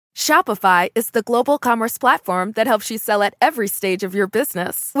Shopify is the global commerce platform that helps you sell at every stage of your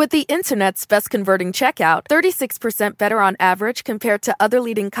business. With the internet's best converting checkout, 36% better on average compared to other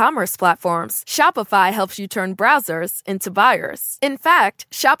leading commerce platforms, Shopify helps you turn browsers into buyers. In fact,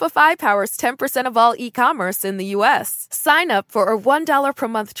 Shopify powers 10% of all e-commerce in the U.S. Sign up for a $1 per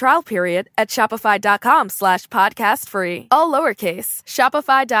month trial period at shopify.com/podcast free. All lowercase,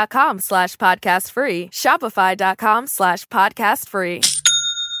 shopify.com/podcast free. Shopify.com/podcast free.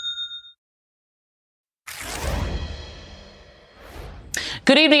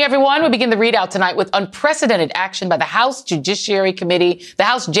 Good evening, everyone. We begin the readout tonight with unprecedented action by the House Judiciary Committee, the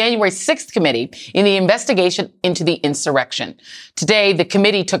House January 6th Committee, in the investigation into the insurrection. Today, the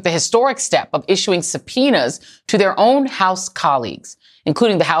committee took the historic step of issuing subpoenas to their own House colleagues,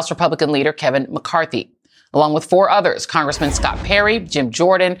 including the House Republican leader Kevin McCarthy, along with 4 others, Congressman Scott Perry, Jim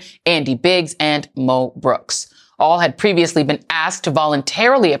Jordan, Andy Biggs, and Mo Brooks. All had previously been asked to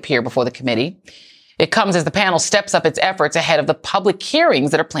voluntarily appear before the committee. It comes as the panel steps up its efforts ahead of the public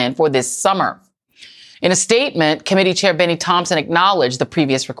hearings that are planned for this summer. In a statement, Committee Chair Benny Thompson acknowledged the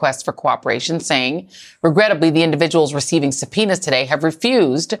previous requests for cooperation, saying, regrettably, the individuals receiving subpoenas today have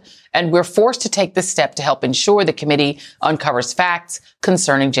refused, and we're forced to take this step to help ensure the committee uncovers facts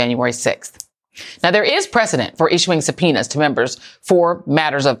concerning January 6th. Now, there is precedent for issuing subpoenas to members for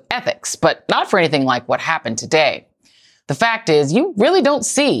matters of ethics, but not for anything like what happened today. The fact is, you really don't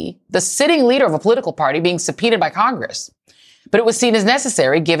see the sitting leader of a political party being subpoenaed by Congress. But it was seen as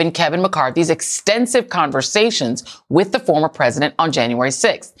necessary given Kevin McCarthy's extensive conversations with the former president on January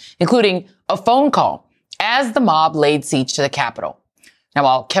 6th, including a phone call as the mob laid siege to the Capitol. Now,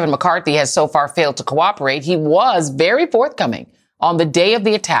 while Kevin McCarthy has so far failed to cooperate, he was very forthcoming on the day of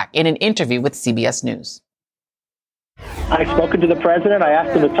the attack in an interview with CBS News. I've spoken to the president. I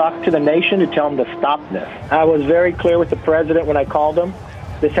asked him to talk to the nation to tell him to stop this. I was very clear with the president when I called him.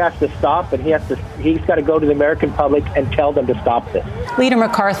 This has to stop, and he's got to go to the American public and tell them to stop this. Leader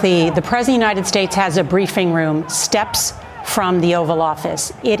McCarthy, the President of the United States has a briefing room steps from the Oval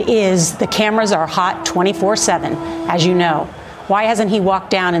Office. The cameras are hot 24/7, as you know. Why hasn't he walked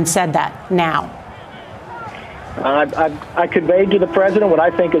down and said that now? I conveyed to the president what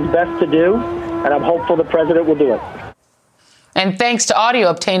I think is best to do, and I'm hopeful the president will do it. And thanks to audio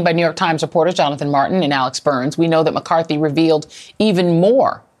obtained by New York Times reporters Jonathan Martin and Alex Burns, we know that McCarthy revealed even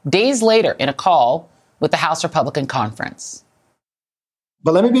more days later in a call with the House Republican Conference.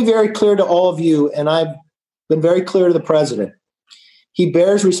 But let me be very clear to all of you, and I've been very clear to the president. He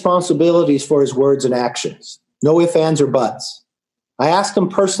bears responsibilities for his words and actions. No ifs, ands, or buts. I asked him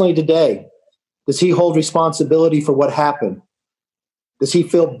personally today, does he hold responsibility for what happened? Does he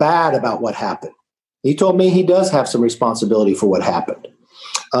feel bad about what happened? He told me he does have some responsibility for what happened.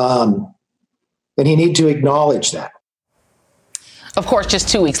 And he needs to acknowledge that. Of course, just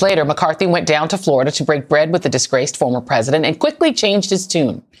 2 weeks later, McCarthy went down to Florida to break bread with the disgraced former president and quickly changed his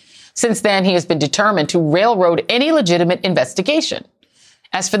tune. Since then, he has been determined to railroad any legitimate investigation.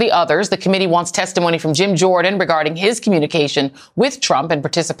 As for the others, the committee wants testimony from Jim Jordan regarding his communication with Trump and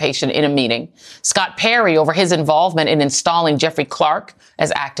participation in a meeting, Scott Perry over his involvement in installing Jeffrey Clark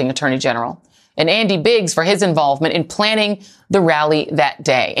as acting attorney general, and Andy Biggs for his involvement in planning the rally that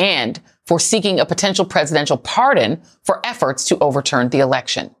day and for seeking a potential presidential pardon for efforts to overturn the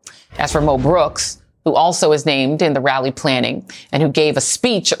election. As for Mo Brooks, who also is named in the rally planning and who gave a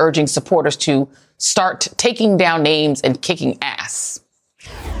speech urging supporters to start taking down names and kicking ass.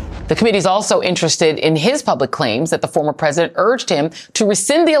 The committee is also interested in his public claims that the former president urged him to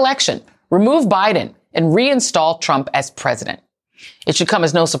rescind the election, remove Biden, and reinstall Trump as president. It should come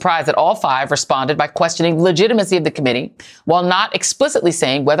as no surprise that all 5 responded by questioning the legitimacy of the committee while not explicitly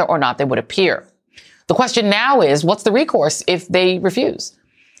saying whether or not they would appear. The question now is, what's the recourse if they refuse?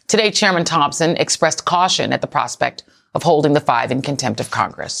 Today, Chairman Thompson expressed caution at the prospect of holding the 5 in contempt of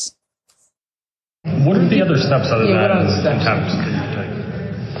Congress. What are the other steps other than contempt that you take?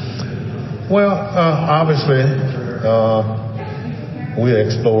 Well, obviously, we're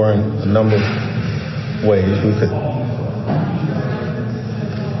exploring a number of ways we could.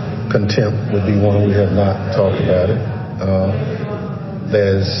 Contempt would be one. We have not talked about it.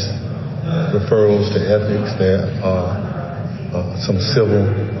 There's referrals to ethics. There are some civil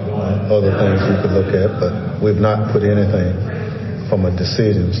other things we could look at, but we've not put anything from a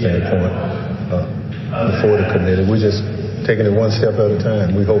decision standpoint before the committee. We're just taking it one step at a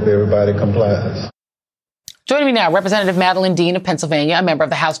time. We hope everybody complies. Joining me now, Representative Madeline Dean of Pennsylvania, a member of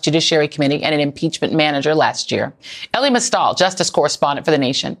the House Judiciary Committee and an impeachment manager last year. Elie Mystal, justice correspondent for The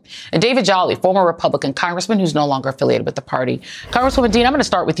Nation. And David Jolly, former Republican congressman who's no longer affiliated with the party. Congresswoman Dean, I'm going to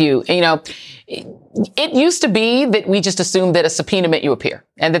start with you. You know, it used to be that we just assumed that a subpoena meant you appear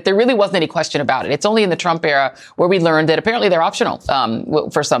and that there really wasn't any question about it. It's only in the Trump era where we learned that apparently they're optional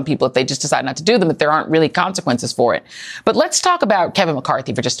for some people if they just decide not to do them, that there aren't really consequences for it. But let's talk about Kevin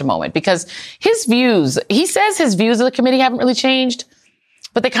McCarthy for just a moment, because his views, he says his views of the committee haven't really changed,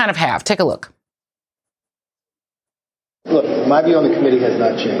 but they kind of have. Take a look. Look, my view on the committee has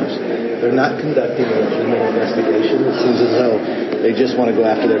not changed. They're not conducting a legitimate investigation. It seems as though they just want to go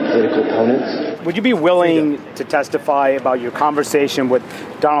after their political opponents. Would you be willing to testify about your conversation with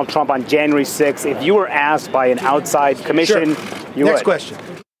Donald Trump on January 6th if you were asked by an outside commission? Sure. You Next would. question.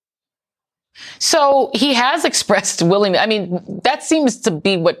 So he has expressed willingness. I mean, that seems to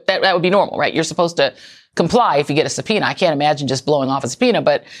be what that would be normal, right? You're supposed to comply if you get a subpoena. I can't imagine just blowing off a subpoena,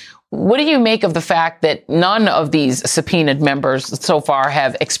 but what do you make of the fact that none of these subpoenaed members so far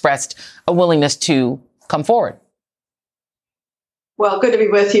have expressed a willingness to come forward? Well, good to be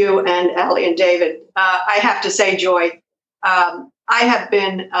with you and Allie and David. I have to say, Joy, I have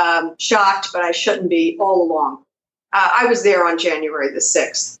been shocked, but I shouldn't be all along. I was there on January the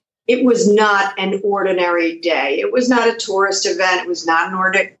 6th. It was not an ordinary day. It was not a tourist event. It was not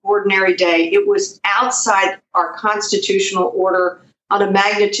an ordinary day. It was outside our constitutional order on a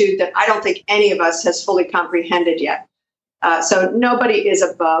magnitude that I don't think any of us has fully comprehended yet. So nobody is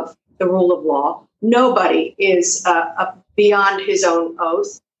above the rule of law. Nobody is beyond his own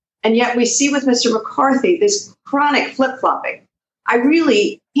oath. And yet we see with Mr. McCarthy this chronic flip-flopping. I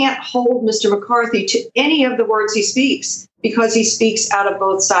really can't hold Mr. McCarthy to any of the words he speaks because he speaks out of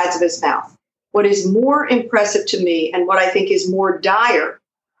both sides of his mouth. What is more impressive to me and what I think is more dire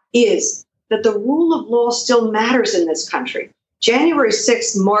is that the rule of law still matters in this country. January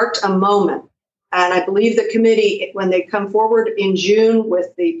 6th marked a moment, and I believe the committee, when they come forward in June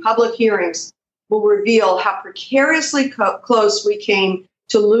with the public hearings, will reveal how precariously close we came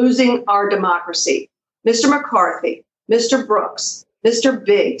to losing our democracy. Mr. McCarthy, Mr. Brooks, Mr.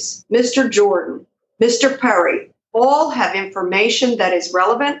 Biggs, Mr. Jordan, Mr. Perry, all have information that is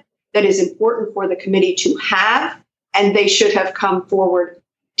relevant, that is important for the committee to have, and they should have come forward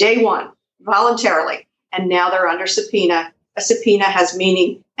day one, voluntarily, and now they're under subpoena. A subpoena has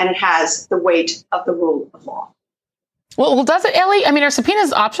meaning, and it has the weight of the rule of law. Well, does it, Ellie? I mean, are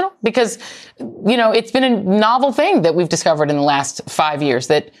subpoenas optional? Because, you know, it's been a novel thing that we've discovered in the last 5 years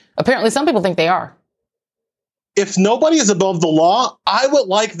that apparently some people think they are. If nobody is above the law, I would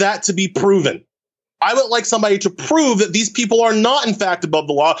like that to be proven. I would like somebody to prove that these people are not, in fact, above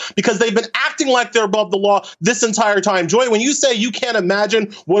the law because they've been acting like they're above the law this entire time. Joy, when you say you can't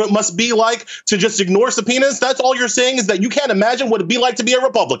imagine what it must be like to just ignore subpoenas, that's all you're saying is that you can't imagine what it'd be like to be a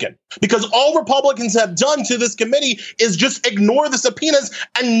Republican. Because all Republicans have done to this committee is just ignore the subpoenas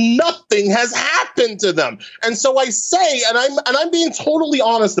and nothing has happened to them. And so I say, and I'm being totally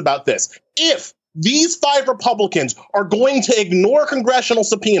honest about this, if these 5 Republicans are going to ignore congressional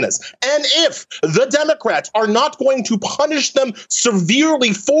subpoenas, and if the Democrats are not going to punish them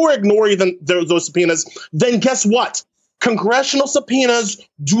severely for ignoring those subpoenas, then guess what? Congressional subpoenas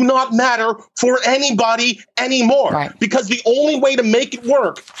do not matter for anybody anymore. Right. Because the only way to make it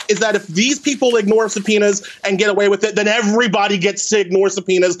work is that if these people ignore subpoenas and get away with it, then everybody gets to ignore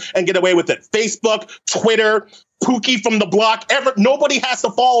subpoenas and get away with it. Facebook, Twitter, Pookie from the block, nobody has to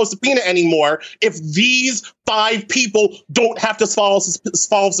follow a subpoena anymore if these 5 people don't have to follow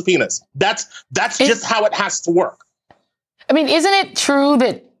subpoenas. That's just how it has to work. I mean, isn't it true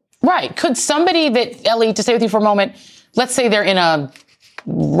that, right, could somebody that, Ellie, to stay with you for a moment, let's say they're in a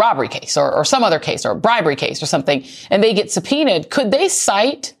robbery case or some other case or a bribery case or something, and they get subpoenaed, could they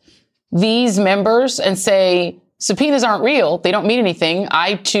cite these members and say, subpoenas aren't real, they don't mean anything,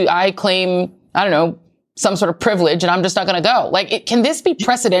 I claim, I don't know, some sort of privilege, and I'm just not going to go. Like, can this be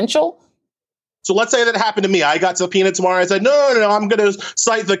precedential? So let's say that happened to me. I got subpoenaed tomorrow. I said, no, I'm going to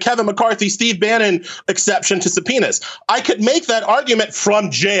cite the Kevin McCarthy, Steve Bannon exception to subpoenas. I could make that argument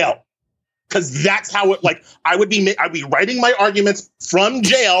from jail because that's how it, like, I'd be writing my arguments from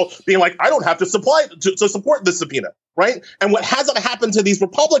jail, being like, I don't have to support the subpoena, right? And what hasn't happened to these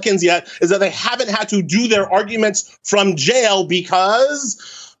Republicans yet is that they haven't had to do their arguments from jail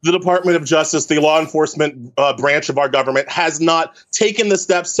because the Department of Justice, the law enforcement branch of our government, has not taken the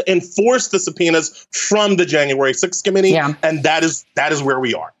steps to enforce the subpoenas from the January 6th committee. Yeah. And that is where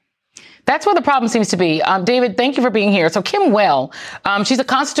we are. That's where the problem seems to be. David, thank you for being here. So Kim Well, she's a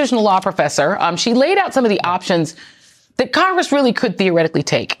constitutional law professor. She laid out some of the options that Congress really could theoretically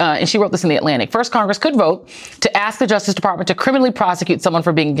take. And she wrote this in The Atlantic. First, Congress could vote to ask the Justice Department to criminally prosecute someone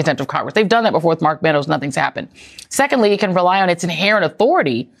for being in contempt of Congress. They've done that before with Mark Meadows. Nothing's happened. Secondly, it can rely on its inherent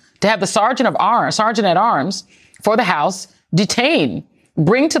authority to have the sergeant at arms for the House detain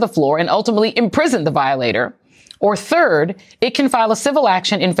bring to the floor, and ultimately imprison the violator. Or third, it can file a civil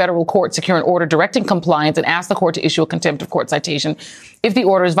action in federal court, secure an order directing compliance, and ask the court to issue a contempt of court citation if the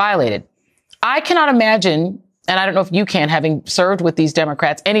order is violated. I cannot imagine, and I don't know if you can, having served with these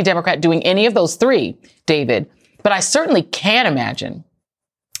Democrats, any Democrat doing any of those three, David, but I certainly can imagine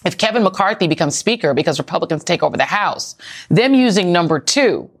if Kevin McCarthy becomes speaker because Republicans take over the House, them using number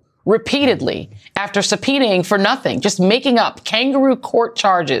 2 repeatedly after subpoenaing for nothing, just making up kangaroo court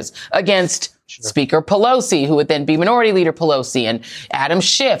charges against Speaker Pelosi, who would then be Minority Leader Pelosi, and Adam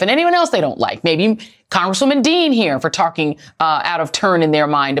Schiff, and anyone else they don't like. Maybe Congresswoman Dean here for talking out of turn in their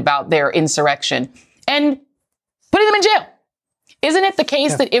mind about their insurrection, and putting them in jail. Isn't it the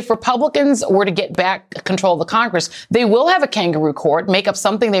case that if Republicans were to get back control of the Congress, they will have a kangaroo court, make up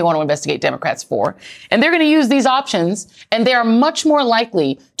something they want to investigate Democrats for, and they're going to use these options, and they are much more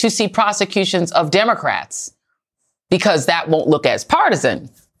likely to see prosecutions of Democrats because that won't look as partisan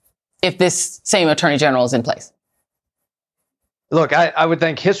if this same attorney general is in place? Look, I would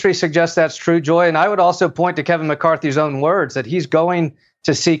think history suggests that's true, Joy. And I would also point to Kevin McCarthy's own words that he's going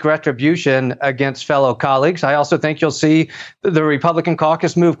to seek retribution against fellow colleagues. I also think you'll see the Republican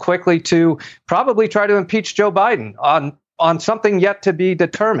caucus move quickly to probably try to impeach Joe Biden on something yet to be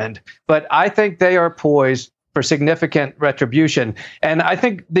determined. But I think they are poised for significant retribution. And I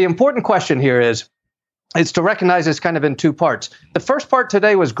think the important question here is to recognize this kind of in two parts. The first part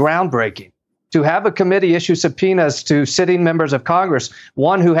today was groundbreaking. To have a committee issue subpoenas to sitting members of Congress,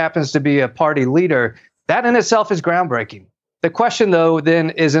 one who happens to be a party leader, that in itself is groundbreaking. The question, though,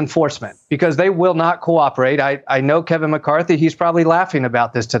 then is enforcement, because they will not cooperate. I know Kevin McCarthy, he's probably laughing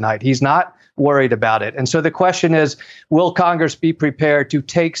about this tonight. He's not worried about it. And so the question is, will Congress be prepared to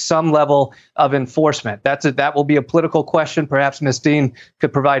take some level of enforcement? That will be a political question. Perhaps Ms. Dean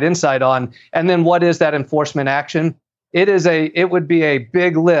could provide insight on. And then what is that enforcement action? It would be a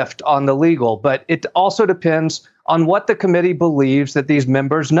big lift on the legal, but it also depends on what the committee believes that these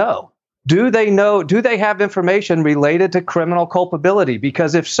members know. Do they have information related to criminal culpability?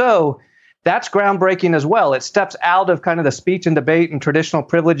 Because if so, that's groundbreaking as well. It steps out of kind of the speech and debate and traditional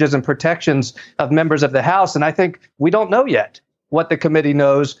privileges and protections of members of the House. And I think we don't know yet what the committee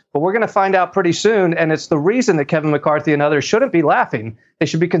knows, but we're going to find out pretty soon. And it's the reason that Kevin McCarthy and others shouldn't be laughing. They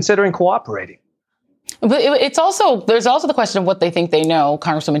should be considering cooperating. But there's also the question of what they think they know,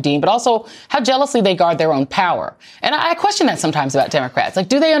 Congresswoman Dean, but also how jealously they guard their own power. And I question that sometimes about Democrats. Like,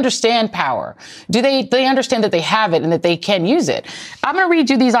 do they understand power? Do they understand that they have it and that they can use it? I'm going to read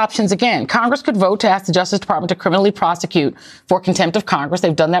you these options again. Congress could vote to ask the Justice Department to criminally prosecute for contempt of Congress.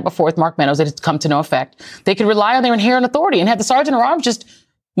 They've done that before with Mark Meadows. It has come to no effect. They could rely on their inherent authority and have the sergeant at arms just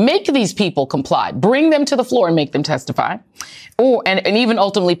make these people comply, bring them to the floor and make them testify, and even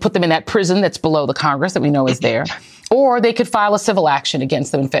ultimately put them in that prison that's below the Congress that we know is there. Or they could file a civil action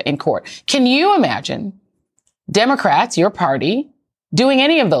against them in court. Can you imagine Democrats, your party, doing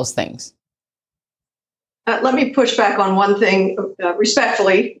any of those things? Let me push back on one thing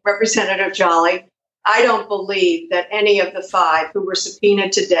respectfully, Representative Jolly. I don't believe that any of the 5 who were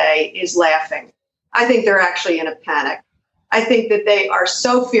subpoenaed today is laughing. I think they're actually in a panic. I think that they are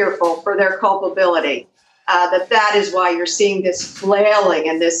so fearful for their culpability that is why you're seeing this flailing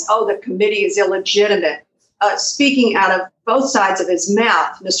and this, the committee is illegitimate, speaking out of both sides of his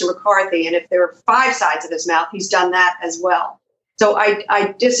mouth, Mr. McCarthy. And if there are 5 sides of his mouth, he's done that as well. So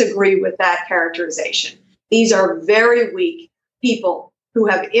I disagree with that characterization. These are very weak people who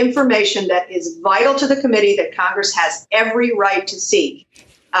have information that is vital to the committee that Congress has every right to seek.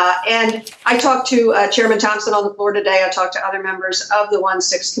 And I talked to Chairman Thompson on the floor today. I talked to other members of the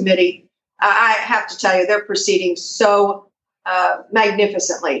 1-6 committee. I have to tell you, they're proceeding so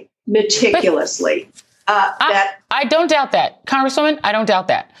magnificently, meticulously. I don't doubt that, Congresswoman. I don't doubt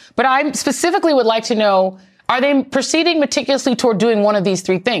that. But I specifically would like to know, are they proceeding meticulously toward doing one of these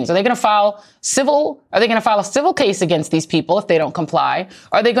 3 things? Are they going to file a civil case against these people if they don't comply?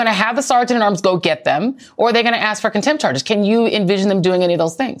 Are they going to have the sergeant at arms go get them? Or are they going to ask for contempt charges? Can you envision them doing any of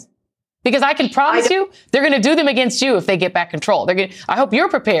those things? Because I can promise you they're going to do them against you if they get back control. I hope you're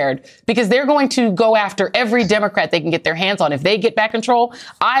prepared, because they're going to go after every Democrat they can get their hands on. If they get back control,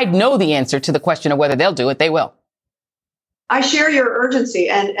 I know the answer to the question of whether they'll do it. They will. I share your urgency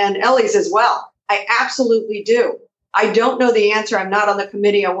and Ellie's as well. I absolutely do. I don't know the answer. I'm not on the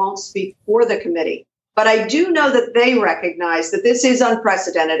committee. I won't speak for the committee. But I do know that they recognize that this is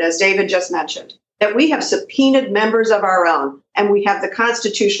unprecedented, as David just mentioned, that we have subpoenaed members of our own, and we have the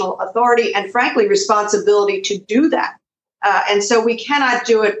constitutional authority and, frankly, responsibility to do that. And so we cannot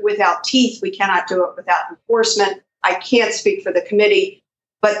do it without teeth. We cannot do it without enforcement. I can't speak for the committee,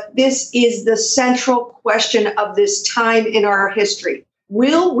 but this is the central question of this time in our history.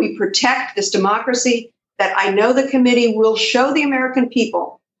 Will we protect this democracy that I know the committee will show the American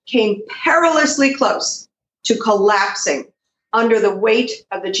people came perilously close to collapsing under the weight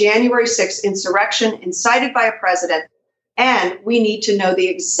of the January 6th insurrection incited by a president? And we need to know the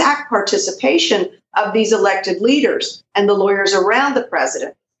exact participation of these elected leaders and the lawyers around the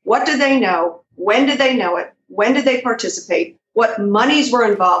president. What did they know? When did they know it? When did they participate? What monies were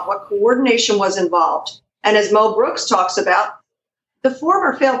involved? What coordination was involved? And as Mo Brooks talks about, the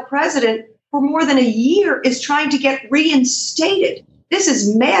former failed president for more than a year is trying to get reinstated. This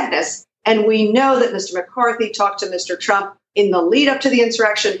is madness. And we know that Mr. McCarthy talked to Mr. Trump in the lead up to the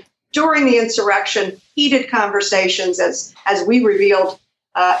insurrection, during the insurrection, heated conversations, as we revealed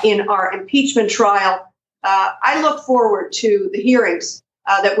in our impeachment trial. I look forward to the hearings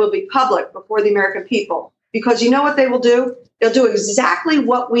that will be public before the American people, because you know what they will do? They'll do exactly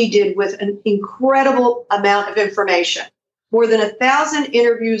what we did with an incredible amount of information. More than 1,000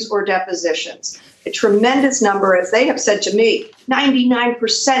 interviews or depositions, a tremendous number. As they have said to me,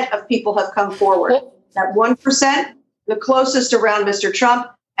 99% of people have come forward. That 1%, the closest around Mr. Trump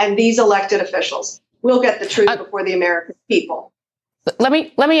and these elected officials, will get the truth before the American people. Let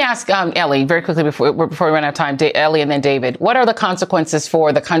me ask Ellie very quickly before we run out of time. Ellie and then David. What are the consequences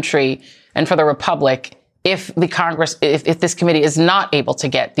for the country and for the republic if the Congress, if this committee is not able to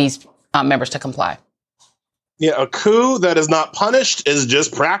get these members to comply? Yeah, a coup that is not punished is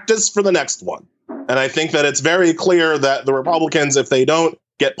just practice for the next one. And I think that it's very clear that the Republicans, if they don't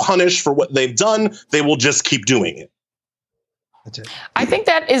get punished for what they've done, they will just keep doing it. That's it. I think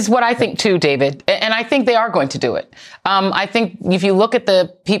that is what I think, too, David. And I think they are going to do it. I think if you look at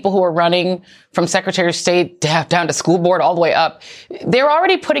the people who are running from Secretary of State down to school board all the way up, they're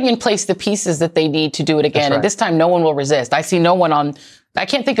already putting in place the pieces that they need to do it again. Right. And this time, no one will resist. I see no one I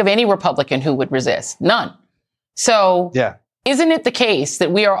can't think of any Republican who would resist. None. So isn't it the case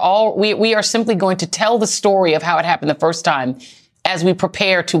that we are simply going to tell the story of how it happened the first time as we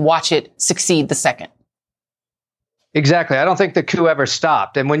prepare to watch it succeed the second? Exactly. I don't think the coup ever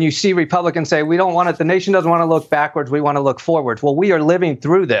stopped. And when you see Republicans say, we don't want it, the nation doesn't want to look backwards, we want to look forward. Well, we are living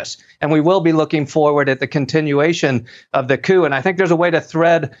through this, and we will be looking forward at the continuation of the coup. And I think there's a way to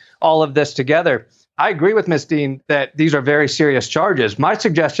thread all of this together. I agree with Ms. Dean that these are very serious charges. My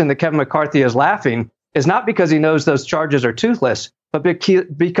suggestion that Kevin McCarthy is laughing is not because he knows those charges are toothless, but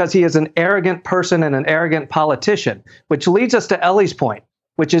because he is an arrogant person and an arrogant politician, which leads us to Ellie's point,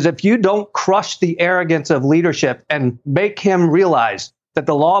 which is if you don't crush the arrogance of leadership and make him realize that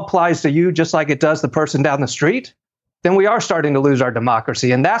the law applies to you just like it does the person down the street, then we are starting to lose our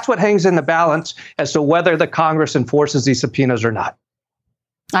democracy. And that's what hangs in the balance as to whether the Congress enforces these subpoenas or not.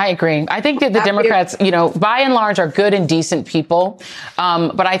 I agree. I think that the Democrats, by and large, are good and decent people.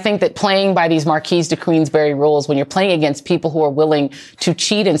 But I think that playing by these Marquise de Queensberry rules, when you're playing against people who are willing to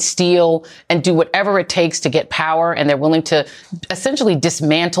cheat and steal and do whatever it takes to get power, and they're willing to essentially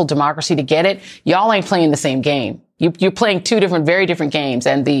dismantle democracy to get it, y'all ain't playing the same game. You're playing two very different games.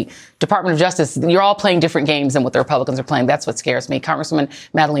 And the Department of Justice, you're all playing different games than what the Republicans are playing. That's what scares me. Congresswoman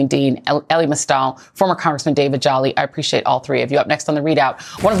Madeleine Dean, Elie Mystal, former Congressman David Jolly. I appreciate all three of you. Up next on the Readout,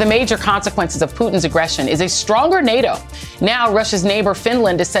 one of the major consequences of Putin's aggression is a stronger NATO. Now Russia's neighbor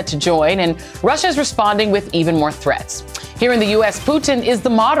Finland is set to join, and Russia is responding with even more threats. Here in the U.S., Putin is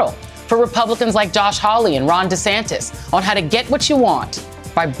the model for Republicans like Josh Hawley and Ron DeSantis on how to get what you want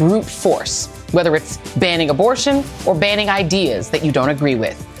by brute force, whether it's banning abortion or banning ideas that you don't agree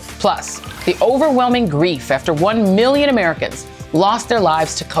with. Plus, the overwhelming grief after 1 million Americans lost their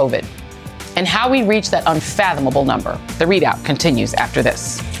lives to COVID, and how we reached that unfathomable number. The Readout continues after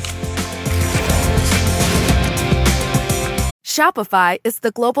this. Shopify is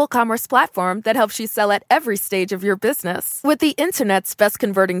the global commerce platform that helps you sell at every stage of your business. With the internet's best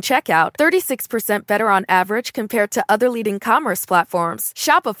converting checkout, 36% better on average compared to other leading commerce platforms,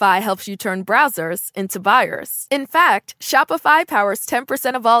 Shopify helps you turn browsers into buyers. In fact, Shopify powers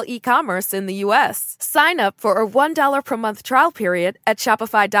 10% of all e-commerce in the U.S. Sign up for a $1 per month trial period at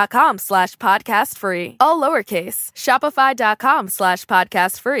shopify.com/podcast free. All lowercase,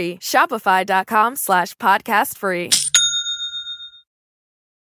 shopify.com/podcast free. Shopify.com/podcast free.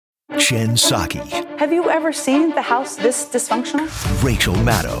 Jen Psaki. Have you ever seen the House this dysfunctional? Rachel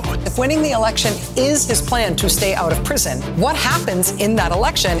Maddow. If winning the election is his plan to stay out of prison, what happens in that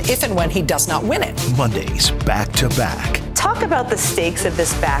election if and when he does not win it? Mondays, back to back. Talk about the stakes of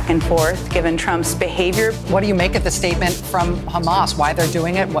this back and forth, given Trump's behavior. What do you make of the statement from Hamas? Why they're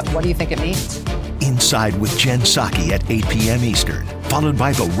doing it? What do you think it means? Inside with Jen Psaki at 8 p.m. Eastern, followed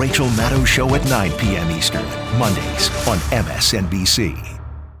by The Rachel Maddow Show at 9 p.m. Eastern, Mondays on MSNBC.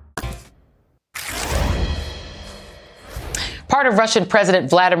 Part of Russian President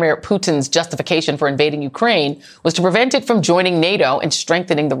Vladimir Putin's justification for invading Ukraine was to prevent it from joining NATO and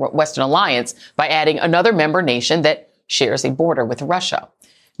strengthening the Western alliance by adding another member nation that shares a border with Russia.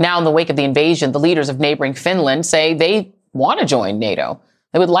 Now, in the wake of the invasion, the leaders of neighboring Finland say they want to join NATO.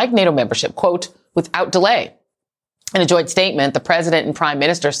 They would like NATO membership, quote, without delay. In a joint statement, the president and prime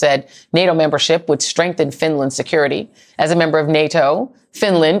minister said NATO membership would strengthen Finland's security. As a member of NATO,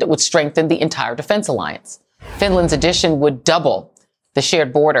 Finland would strengthen the entire defense alliance. Finland's addition would double the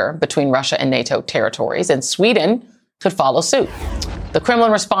shared border between Russia and NATO territories, and Sweden could follow suit. The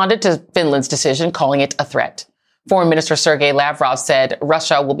Kremlin responded to Finland's decision, calling it a threat. Foreign Minister Sergei Lavrov said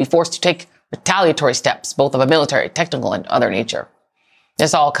Russia will be forced to take retaliatory steps, both of a military, technical, and other nature.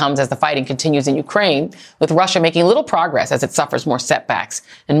 This all comes as the fighting continues in Ukraine, with Russia making little progress as it suffers more setbacks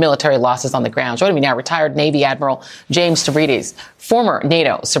and military losses on the ground. Joining me now, retired Navy Admiral James Stavridis, former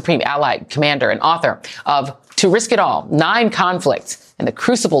NATO Supreme Allied Commander and author of To Risk It All, 9 Conflicts and the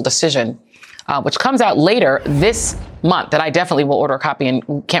Crucible Decision, which comes out later this month, that I definitely will order a copy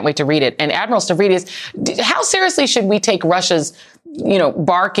and can't wait to read it. And Admiral Stavridis, how seriously should we take Russia's,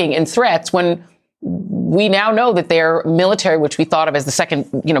 barking and threats when we now know that their military, which we thought of as the second,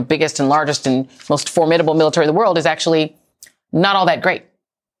 biggest and largest and most formidable military in the world, is actually not all that great?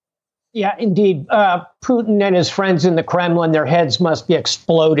 Yeah, indeed. Putin and his friends in the Kremlin, their heads must be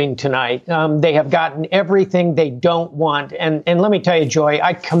exploding tonight. They have gotten everything they don't want. And let me tell you, Joy,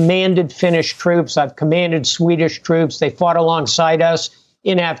 I commanded Finnish troops. I've commanded Swedish troops. They fought alongside us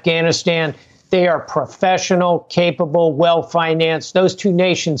in Afghanistan. They are professional, capable, well-financed. Those two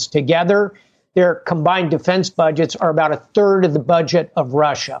nations together, their combined defense budgets are about a third of the budget of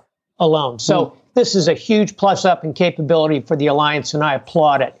Russia alone. So this is a huge plus up in capability for the alliance, and I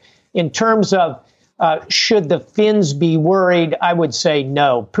applaud it. In terms of should the Finns be worried, I would say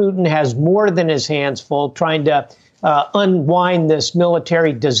no. Putin has more than his hands full trying to unwind this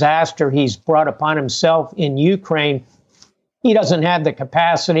military disaster he's brought upon himself in Ukraine. He doesn't have the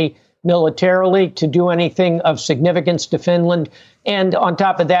capacity militarily to do anything of significance to Finland. And on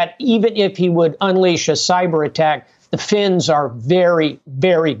top of that, even if he would unleash a cyber attack, the Finns are very,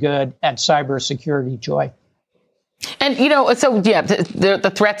 very good at cybersecurity, Joy. And,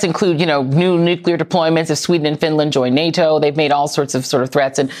 the threats include, new nuclear deployments if Sweden and Finland join NATO. They've made all sorts of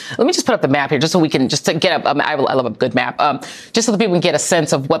threats. And let me just put up the map here just so we can get I love a good map, just so that people can get a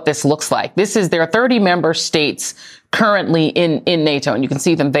sense of what this looks like. There are 30 member states currently in NATO, and you can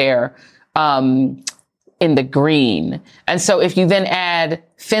see them there in the green. And so if you then add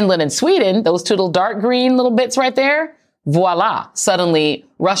Finland and Sweden, those two little dark green little bits right there, voila, suddenly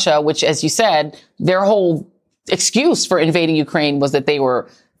Russia, which, as you said, their whole excuse for invading Ukraine was that they were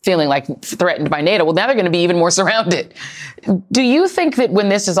feeling like threatened by NATO. Well, now they're going to be even more surrounded. Do you think that when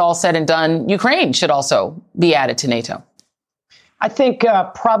this is all said and done, Ukraine should also be added to NATO? I think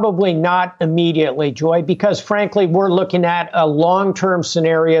probably not immediately, Joy, because frankly, we're looking at a long-term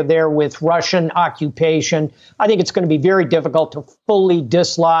scenario there with Russian occupation. I think it's going to be very difficult to fully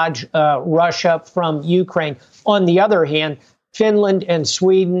dislodge Russia from Ukraine. On the other hand, Finland and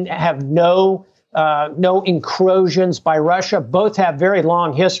Sweden have no incursions by Russia. Both have very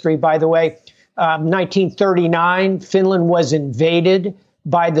long history, by the way. 1939, Finland was invaded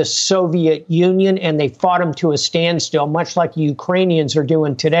by the Soviet Union, and they fought them to a standstill, much like the Ukrainians are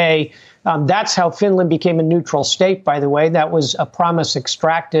doing today. That's how Finland became a neutral state, by the way. That was a promise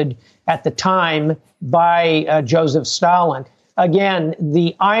extracted at the time by Joseph Stalin. Again,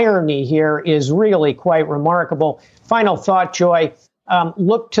 the irony here is really quite remarkable. Final thought, Joy.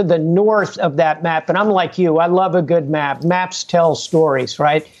 Look to the north of that map. And I'm like you, I love a good map. Maps tell stories,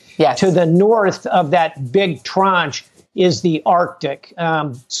 right? Yes. To the north of that big tranche is the Arctic.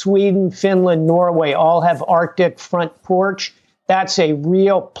 Sweden, Finland, Norway all have Arctic front porch. That's a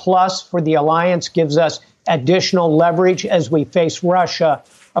real plus for the alliance, gives us additional leverage as we face Russia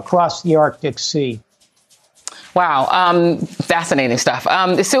across the Arctic Sea. Wow. Fascinating stuff.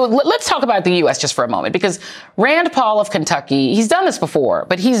 So let's talk about the U.S. just for a moment, because Rand Paul of Kentucky, he's done this before,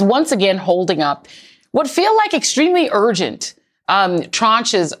 but he's once again holding up what feel like extremely urgent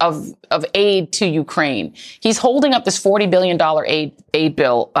tranches of aid to Ukraine. He's holding up this $40 billion aid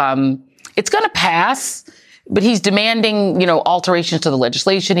bill. It's going to pass, but he's demanding, alterations to the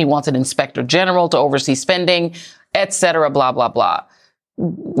legislation. He wants an inspector general to oversee spending, et cetera, blah, blah, blah.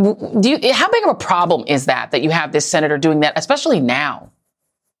 How big of a problem is that you have this senator doing that, especially now?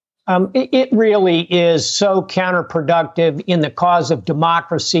 It really is so counterproductive in the cause of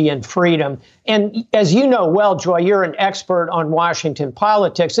democracy and freedom. And as you know well, Joy, you're an expert on Washington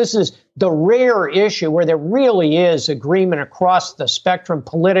politics. This is the rare issue where there really is agreement across the spectrum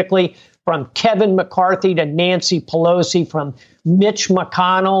politically. from Kevin McCarthy to Nancy Pelosi, from Mitch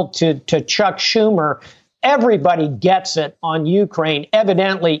McConnell to Chuck Schumer. Everybody gets it on Ukraine,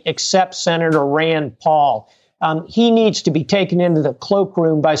 evidently, except Senator Rand Paul. He needs to be taken into the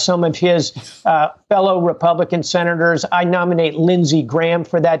cloakroom by some of his fellow Republican senators. I nominate Lindsey Graham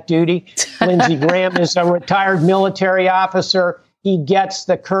for that duty. Lindsey Graham is a retired military officer. He gets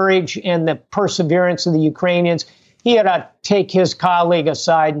the courage and the perseverance of the Ukrainians. He had to take his colleague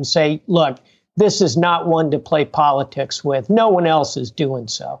aside and say, look, this is not one to play politics with. No one else is doing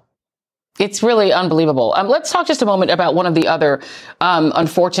so. It's really unbelievable. Let's talk just a moment about one of the other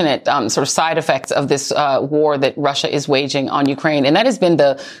unfortunate sort of side effects of this war that Russia is waging on Ukraine, and that has been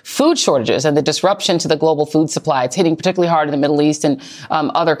the food shortages and the disruption to the global food supply. It's hitting particularly hard in the Middle East and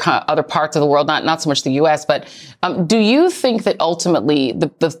other parts of the world, not so much the U.S. But do you think that ultimately the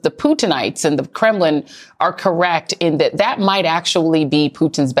Putinites and the Kremlin are correct in that might actually be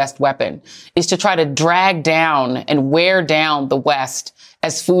Putin's best weapon, is to try to drag down and wear down the West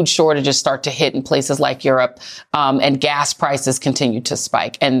as food shortages start to hit in places like Europe, and gas prices continue to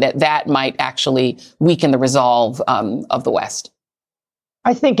spike, and that might actually weaken the resolve of the West?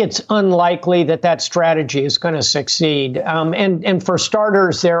 I think it's unlikely that strategy is going to succeed. And for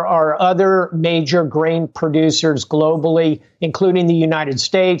starters, there are other major grain producers globally, including the United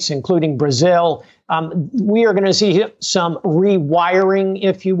States, including Brazil. We are going to see some rewiring,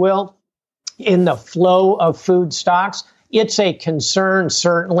 if you will, in the flow of food stocks. It's a concern,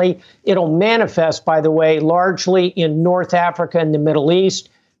 certainly. It'll manifest, by the way, largely in North Africa and the Middle East.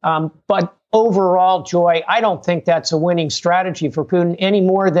 But overall, Joy, I don't think that's a winning strategy for Putin any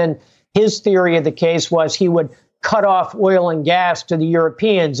more than his theory of the case was he would cut off oil and gas to the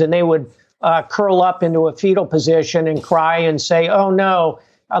Europeans and they would curl up into a fetal position and cry and say, oh, no,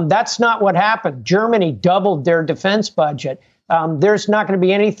 that's not what happened. Germany doubled their defense budget. There's not going to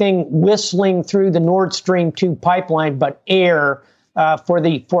be anything whistling through the Nord Stream 2 pipeline but air for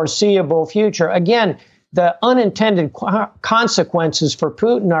the foreseeable future. Again, the unintended consequences for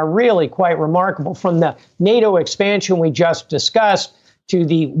Putin are really quite remarkable, from the NATO expansion we just discussed to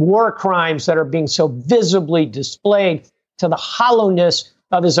the war crimes that are being so visibly displayed to the hollowness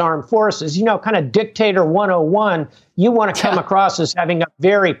of his armed forces. You know, kind of dictator 101, you want to come across as having a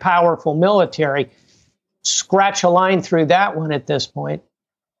very powerful military. Scratch a line through that one at this point.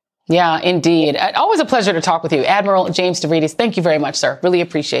 Yeah, indeed. Always a pleasure to talk with you. Admiral James Stavridis, thank you very much, sir. Really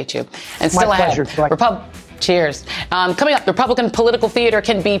appreciate you. And still ahead, cheers. Coming up, Republican political theater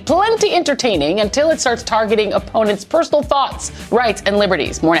can be plenty entertaining until it starts targeting opponents' personal thoughts, rights, and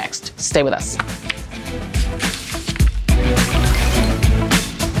liberties. More next. Stay with us.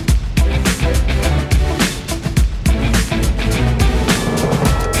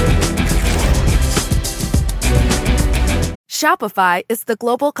 Shopify is the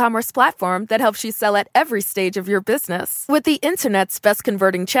global commerce platform that helps you sell at every stage of your business. With the internet's best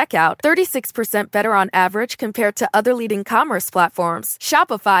converting checkout, 36% better on average compared to other leading commerce platforms,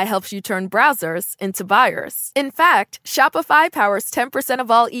 Shopify helps you turn browsers into buyers. In fact, Shopify powers 10% of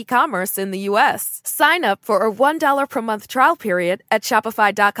all e-commerce in the U.S. Sign up for a $1 per month trial period at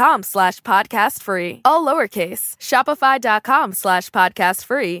shopify.com/podcastfree. All lowercase,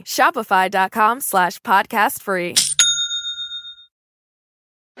 shopify.com/podcastfree, shopify.com/podcastfree.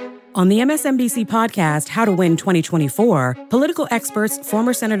 On the MSNBC podcast, How to Win 2024, political experts,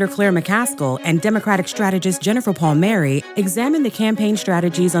 former Senator Claire McCaskill and Democratic strategist Jennifer Palmieri examine the campaign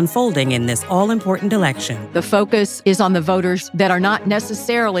strategies unfolding in this all-important election. The focus is on the voters that are not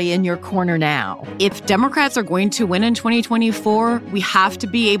necessarily in your corner now. If Democrats are going to win in 2024, we have to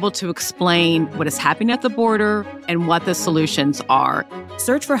be able to explain what is happening at the border and what the solutions are.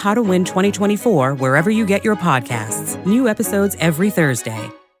 Search for How to Win 2024 wherever you get your podcasts. New episodes every Thursday.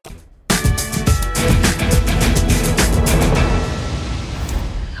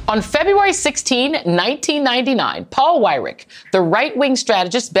 On February 16, 1999, Paul Weyrich, the right-wing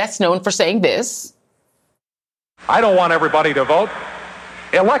strategist best known for saying this: I don't want everybody to vote.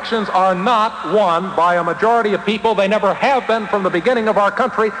 Elections are not won by a majority of people. They never have been from the beginning of our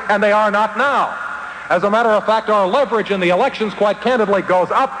country, and they are not now. As a matter of fact, our leverage in the elections, quite candidly,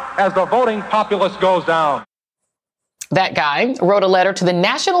 goes up as the voting populace goes down. That guy wrote a letter to the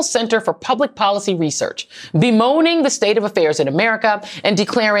National Center for Public Policy Research, bemoaning the state of affairs in America and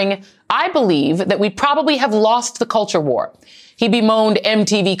declaring, I believe that we probably have lost the culture war. He bemoaned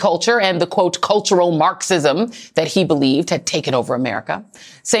MTV culture and the, quote, cultural Marxism that he believed had taken over America,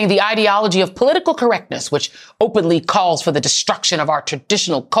 saying the ideology of political correctness, which openly calls for the destruction of our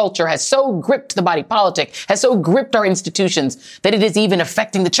traditional culture, has so gripped the body politic, has so gripped our institutions that it is even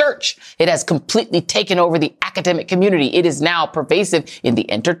affecting the church. It has completely taken over the academic community. It is now pervasive in the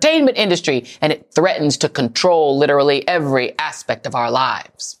entertainment industry, and it threatens to control literally every aspect of our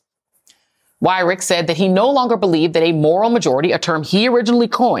lives. Weyrich said that he no longer believed that a moral majority, a term he originally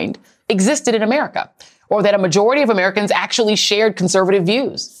coined, existed in America, or that a majority of Americans actually shared conservative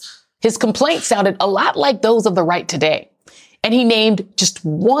views. His complaints sounded a lot like those of the right today, and he named just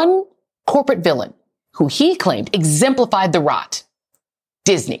one corporate villain who he claimed exemplified the rot: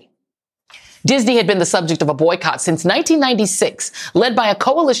 Disney. Disney had been the subject of a boycott since 1996, led by a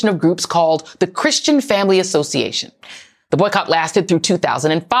coalition of groups called the Christian Family Association. The boycott lasted through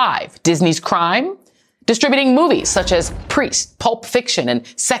 2005. Disney's crime? Distributing movies such as Priest, Pulp Fiction, and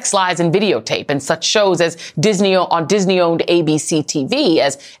Sex, Lies, and Videotape, and such shows as on Disney-owned ABC TV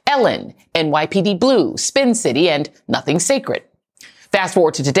as Ellen, NYPD Blue, Spin City, and Nothing Sacred. Fast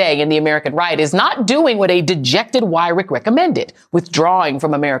forward to today, and the American right is not doing what a dejected Weyrich recommended, withdrawing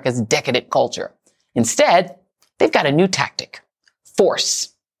from America's decadent culture. Instead, they've got a new tactic: force.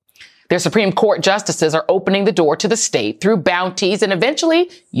 Their Supreme Court justices are opening the door to the state through bounties and eventually,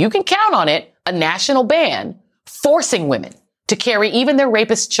 you can count on it, a national ban, forcing women to carry even their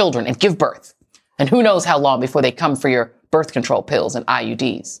rapist children and give birth. And who knows how long before they come for your birth control pills and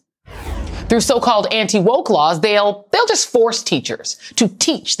IUDs. Through so-called anti-woke laws, they'll just force teachers to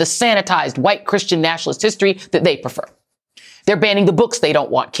teach the sanitized white Christian nationalist history that they prefer. They're banning the books they don't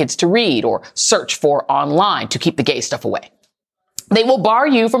want kids to read or search for online to keep the gay stuff away. They will bar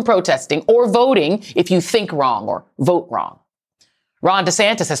you from protesting or voting if you think wrong or vote wrong. Ron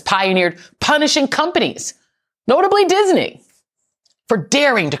DeSantis has pioneered punishing companies, notably Disney, for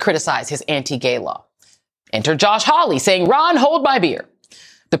daring to criticize his anti-gay law. Enter Josh Hawley saying, "Ron, hold my beer."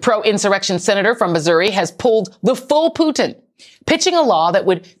 The pro-insurrection senator from Missouri has pulled the full Putin, pitching a law that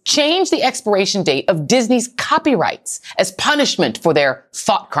would change the expiration date of Disney's copyrights as punishment for their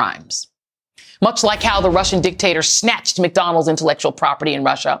thought crimes. Much like how the Russian dictator snatched McDonald's intellectual property in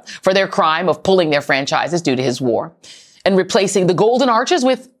Russia for their crime of pulling their franchises due to his war and replacing the golden arches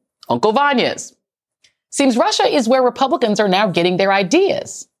with Uncle Vanya's. Seems Russia is where Republicans are now getting their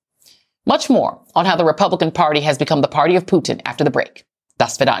ideas. Much more on how the Republican Party has become the party of Putin after the break.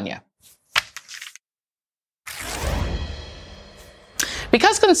 Das Vidanya.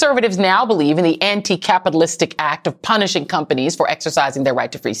 Because conservatives now believe in the anti-capitalistic act of punishing companies for exercising their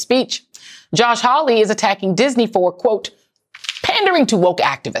right to free speech, Josh Hawley is attacking Disney for, quote, pandering to woke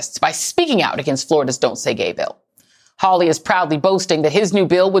activists by speaking out against Florida's Don't Say Gay bill. Hawley is proudly boasting that his new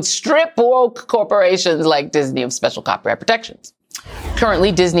bill would strip woke corporations like Disney of special copyright protections.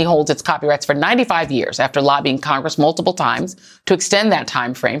 Currently, Disney holds its copyrights for 95 years after lobbying Congress multiple times to extend that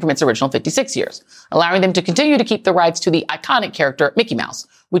time frame from its original 56 years, allowing them to continue to keep the rights to the iconic character Mickey Mouse,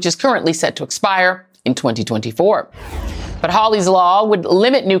 which is currently set to expire in 2024. But Hawley's law would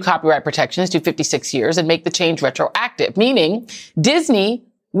limit new copyright protections to 56 years and make the change retroactive, meaning Disney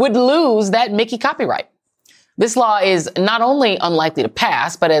would lose that Mickey copyright. This law is not only unlikely to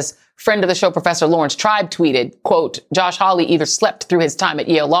pass, but as friend of the show, Professor Lawrence Tribe tweeted, quote, Josh Hawley either slept through his time at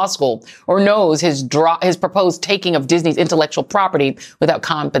Yale Law School or knows his proposed taking of Disney's intellectual property without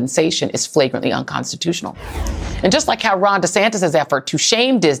compensation is flagrantly unconstitutional. And just like how Ron DeSantis' effort to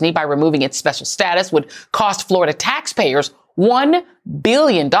shame Disney by removing its special status would cost Florida taxpayers $1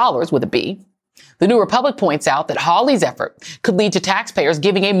 billion with a B, the New Republic points out that Hawley's effort could lead to taxpayers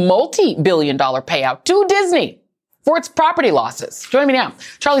giving a multi-billion-dollar payout to Disney for its property losses. Join me now,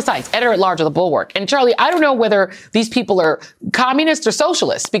 Charlie Seitz, editor-at-large of The Bulwark. And Charlie, I don't know whether these people are communists or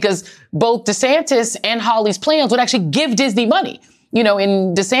socialists, because both DeSantis and Hawley's plans would actually give Disney money. You know,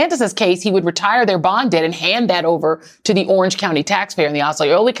 in DeSantis' case, he would retire their bond debt and hand that over to the Orange County taxpayer and the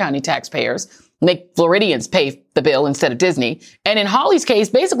Osceola County taxpayers, make Floridians pay the bill instead of Disney. And in Hawley's case,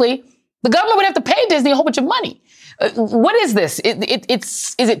 basically, the government would have to pay Disney a whole bunch of money. What is this? Is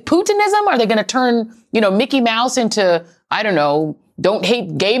it Putinism? Are they going to turn, Mickey Mouse into, I don't know, Don't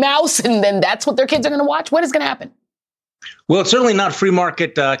Hate Gay Mouse? And then that's what their kids are going to watch? What is going to happen? Well, it's certainly not free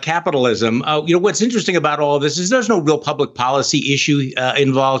market capitalism. What's interesting about all of this is there's no real public policy issue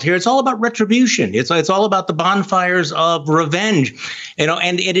involved here. It's all about retribution. It's all about the bonfires of revenge.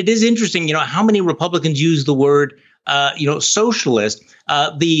 And it is interesting, how many Republicans use the word socialist.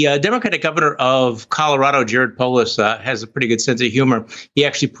 The Democratic governor of Colorado, Jared Polis, has a pretty good sense of humor. He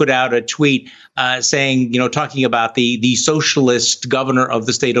actually put out a tweet saying, talking about the socialist governor of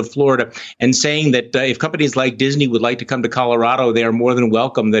the state of Florida and saying that if companies like Disney would like to come to Colorado, they are more than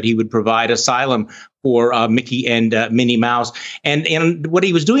welcome, that he would provide asylum for Mickey and Minnie Mouse. And what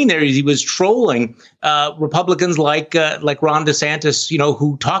he was doing there is he was trolling Republicans like Ron DeSantis,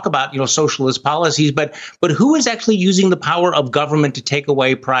 who talk about, socialist policies, but who is actually using the power of government to take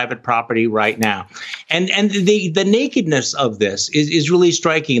away private property right now? And the nakedness of this is really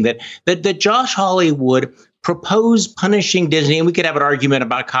striking, that Josh Hawley would propose punishing Disney, and we could have an argument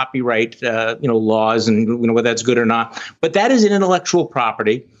about copyright, laws and whether that's good or not, but that is an intellectual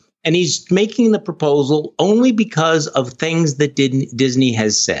property. And he's making the proposal only because of things that Disney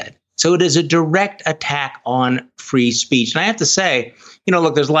has said. So it is a direct attack on free speech. And I have to say,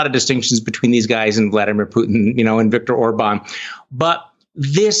 look, there's a lot of distinctions between these guys and Vladimir Putin, and Viktor Orban. But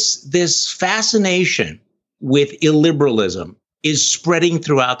this fascination with illiberalism is spreading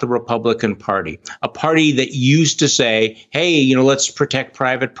throughout the Republican Party, a party that used to say, hey, let's protect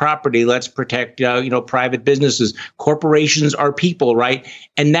private property. Let's protect, private businesses. Corporations are people, right?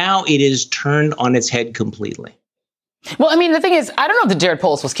 And now it is turned on its head completely. Well, the thing is, I don't know if Jared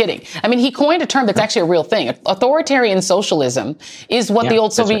Polis was kidding. He coined a term that's actually a real thing. Authoritarian socialism is what the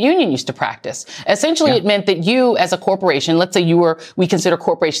old Soviet Union used to practice. Essentially, it meant that you, as a corporation, let's say we consider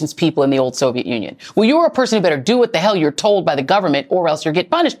corporations people in the old Soviet Union. Well, you're a person who better do what the hell you're told by the government, or else you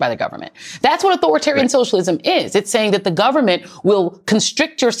get punished by the government. That's what authoritarian socialism is. It's saying that the government will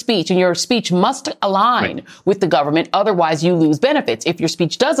constrict your speech, and your speech must align with the government. Otherwise, you lose benefits. If your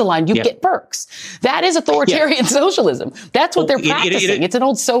speech does align, you get perks. That is authoritarian socialism. That's what they're practicing. It's an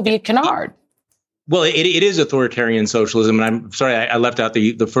old Soviet canard. Well, it is authoritarian socialism. And I'm sorry, I left out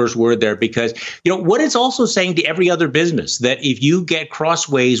the first word there because, what it's also saying to every other business, that if you get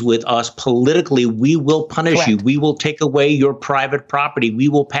crossways with us politically, we will punish you. We will take away your private property. We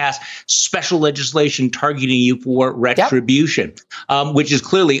will pass special legislation targeting you for retribution, which is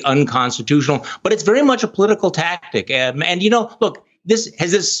clearly unconstitutional. But it's very much a political tactic. And look,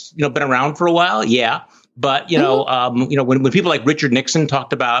 this been around for a while? Yeah. But, when people like Richard Nixon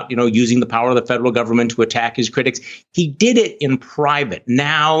talked about, using the power of the federal government to attack his critics, he did it in private.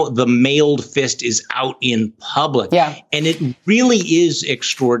 Now the mailed fist is out in public. Yeah. And it really is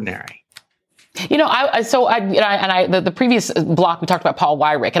extraordinary. The previous block, we talked about Paul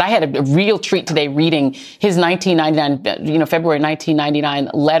Weyrich, and I had a real treat today reading his February 1999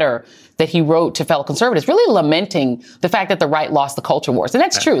 letter that he wrote to fellow conservatives, really lamenting the fact that the right lost the culture wars. And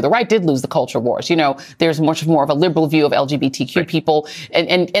that's true. The right did lose the culture wars. There's much more of a liberal view of LGBTQ people.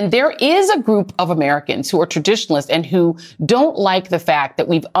 And there is a group of Americans who are traditionalists and who don't like the fact that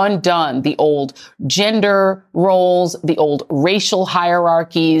we've undone the old gender roles, the old racial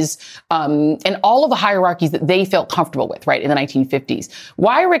hierarchies, and all of the hierarchies that they felt comfortable with, right, in the 1950s.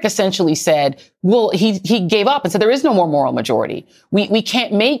 Weyrich essentially said, well, he gave up and said there is no more moral majority. We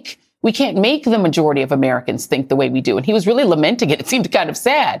can't make the majority of Americans think the way we do. And he was really lamenting it. It seemed kind of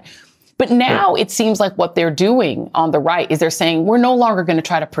sad. But now it seems like what they're doing on the right is they're saying we're no longer going to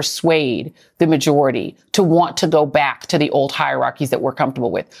try to persuade the majority to want to go back to the old hierarchies that we're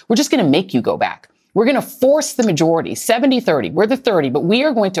comfortable with. We're just going to make you go back. We're going to force the majority, 70-30. We're the 30, but we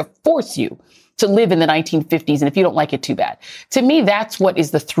are going to force you to live in the 1950s. And if you don't like it, too bad. To me, that's what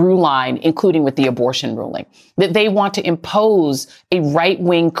is the through line, including with the abortion ruling, that they want to impose a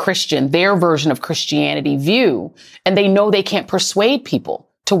right-wing Christian, their version of Christianity view. And they know they can't persuade people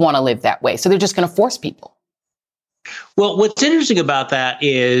to want to live that way. So they're just going to force people. Well, what's interesting about that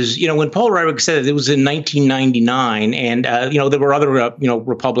is, when Paul Weyrich said it was in 1999 and, there were other,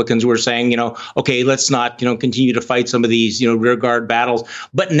 Republicans who were saying, okay, let's not, continue to fight some of these, rearguard battles.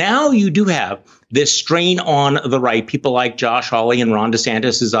 But now you do have this strain on the right, people like Josh Hawley and Ron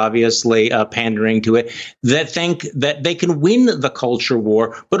DeSantis is obviously pandering to it, that think that they can win the culture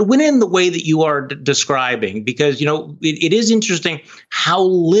war, but win in the way that you are describing, because, it is interesting how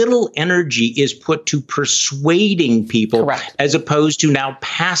little energy is put to persuading people as opposed to now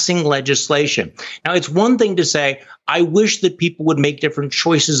passing legislation. Now, it's one thing to say, I wish that people would make different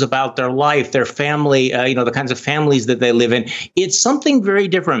choices about their life, their family, the kinds of families that they live in. It's something very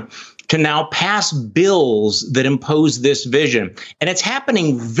different to now pass bills that impose this vision. And it's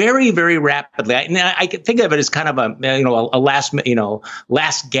happening very, very rapidly. I can think of it as kind of a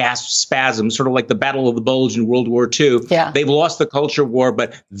last gasp spasm, sort of like the Battle of the Bulge in World War II. Yeah. They've lost the culture war,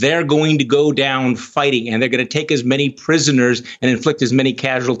 but they're going to go down fighting, and they're going to take as many prisoners and inflict as many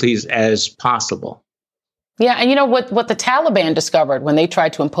casualties as possible. Yeah, and you know what the Taliban discovered when they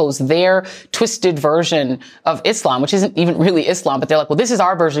tried to impose their twisted version of Islam, which isn't even really Islam, but they're like, well, this is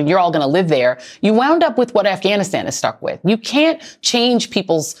our version. You're all going to live there. You wound up with what Afghanistan is stuck with. You can't change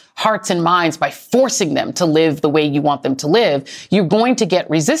people's hearts and minds by forcing them to live the way you want them to live. You're going to get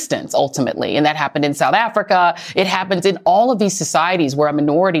resistance ultimately. And that happened in South Africa. It happens in all of these societies where a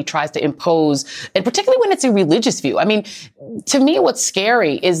minority tries to impose, and particularly when it's a religious view. I mean, to me, what's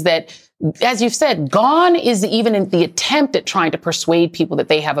scary is that, as you've said, gone is even in the attempt at trying to persuade people that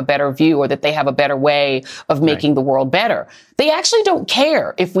they have a better view or that they have a better way of making the world better. They actually don't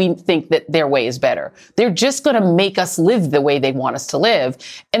care if we think that their way is better. They're just going to make us live the way they want us to live.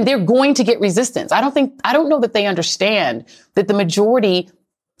 And they're going to get resistance. I don't know that they understand that the majority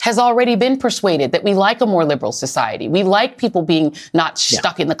has already been persuaded that we like a more liberal society. We like people being not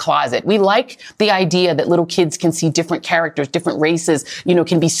stuck in the closet. We like the idea that little kids can see different characters, different races,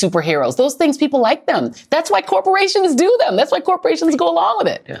 can be superheroes. Those things, people like them. That's why corporations do them. That's why corporations go along with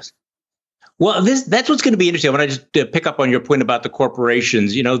it. Yes. Well, that's what's going to be interesting. When I just pick up on your point about the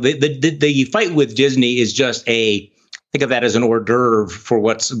corporations, the fight with Disney is just think of that as an hors d'oeuvre for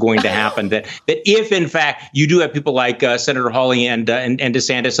what's going to happen. that if, in fact, you do have people like Senator Hawley and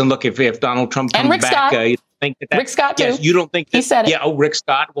DeSantis, and look, if Donald Trump comes back, you think that Rick Scott too. Yes, you don't think that, he said it. Yeah, Rick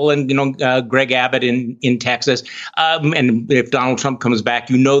Scott. Well, and Greg Abbott in Texas, and if Donald Trump comes back,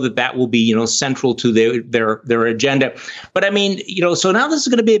 that will be central to their agenda. But I mean, so now this is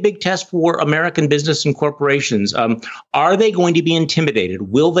going to be a big test for American business and corporations. Are they going to be intimidated?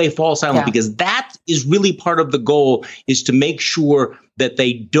 Will they fall silent? Yeah. Because that is really part of the goal, is to make sure that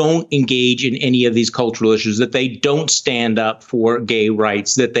they don't engage in any of these cultural issues, that they don't stand up for gay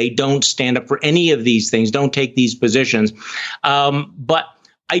rights, that they don't stand up for any of these things, don't take these positions. But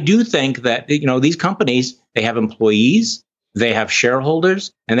I do think that, these companies, they have employees, they have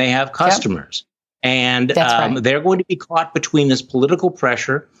shareholders, and they have customers. Yep. And they're going to be caught between this political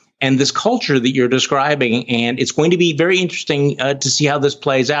pressure and this culture that you're describing. And it's going to be very interesting to see how this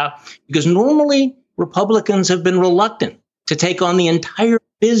plays out, because normally Republicans have been reluctant to take on the entire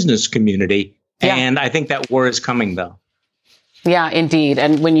business community. Yeah. And I think that war is coming, though. Yeah, indeed.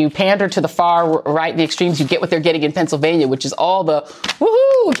 And when you pander to the far right, the extremes, you get what they're getting in Pennsylvania, which is all the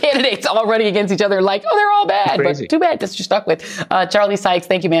woohoo candidates all running against each other like, oh, they're all bad. But too bad. That's what you're stuck with. Charlie Sykes,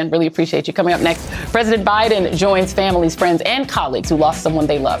 thank you, man. Really appreciate you. Coming up next, President Biden joins families, friends, and colleagues who lost someone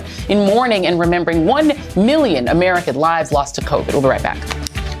they love in mourning and remembering 1 million American lives lost to COVID. We'll be right back.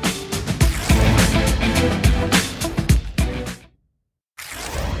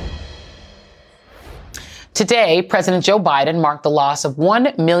 Today, President Joe Biden marked the loss of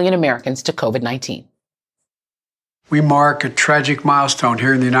 1 million Americans to COVID-19. We mark a tragic milestone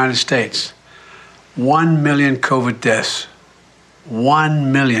here in the United States. 1 million COVID deaths.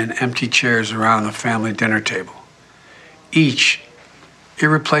 1 million empty chairs around the family dinner table. Each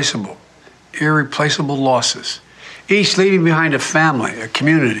irreplaceable losses. Each leaving behind a family, a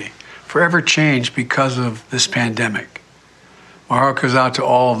community, forever changed because of this pandemic. My heart goes out to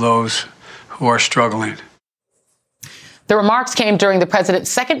all of those who are struggling. The remarks came during the president's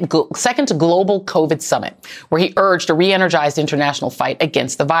second global COVID summit, where he urged a re-energized international fight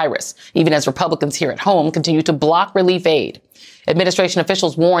against the virus, even as Republicans here at home continue to block relief aid. Administration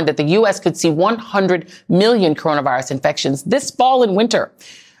officials warned that the U.S. could see 100 million coronavirus infections this fall and winter,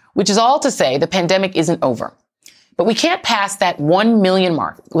 which is all to say the pandemic isn't over. But we can't pass that 1 million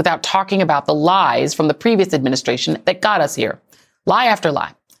mark without talking about the lies from the previous administration that got us here. Lie after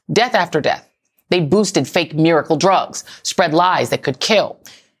lie, death after death. They boosted fake miracle drugs, spread lies that could kill.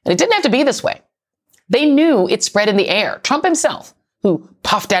 And it didn't have to be this way. They knew it spread in the air. Trump himself, who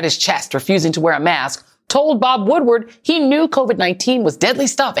puffed out his chest, refusing to wear a mask, told Bob Woodward he knew COVID-19 was deadly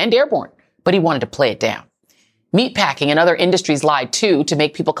stuff and airborne, but he wanted to play it down. Meatpacking and other industries lied too to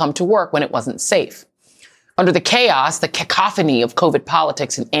make people come to work when it wasn't safe. Under the chaos, the cacophony of COVID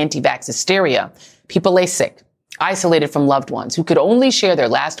politics and anti-vax hysteria, people lay sick, isolated from loved ones who could only share their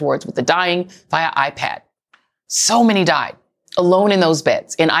last words with the dying via iPad. So many died, alone in those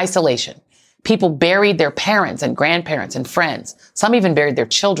beds, in isolation. People buried their parents and grandparents and friends. Some even buried their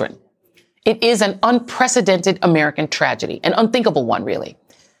children. It is an unprecedented American tragedy, an unthinkable one, really.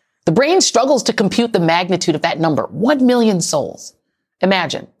 The brain struggles to compute the magnitude of that number, 1 million souls.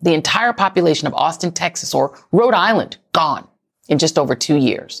 Imagine the entire population of Austin, Texas, or Rhode Island gone in just over 2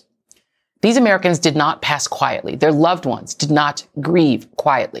 years. These Americans did not pass quietly. Their loved ones did not grieve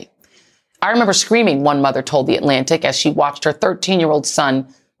quietly. I remember screaming, one mother told The Atlantic, as she watched her 13-year-old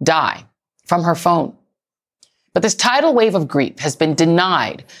son die from her phone. But this tidal wave of grief has been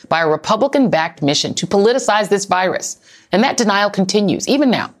denied by a Republican-backed mission to politicize this virus. And that denial continues, even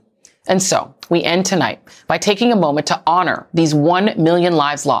now. And so we end tonight by taking a moment to honor these 1 million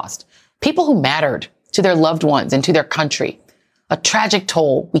lives lost, people who mattered to their loved ones and to their country, a tragic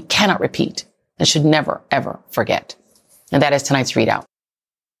toll we cannot repeat and should never, ever forget. And that is tonight's ReadOut.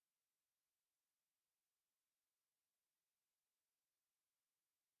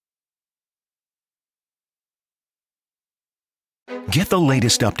 Get the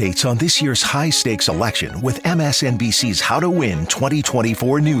latest updates on this year's high-stakes election with MSNBC's How to Win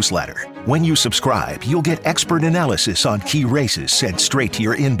 2024 newsletter. When you subscribe, you'll get expert analysis on key races sent straight to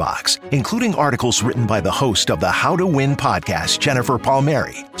your inbox, including articles written by the host of the How to Win podcast, Jennifer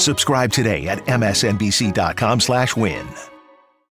Palmieri. Subscribe today at msnbc.com/win.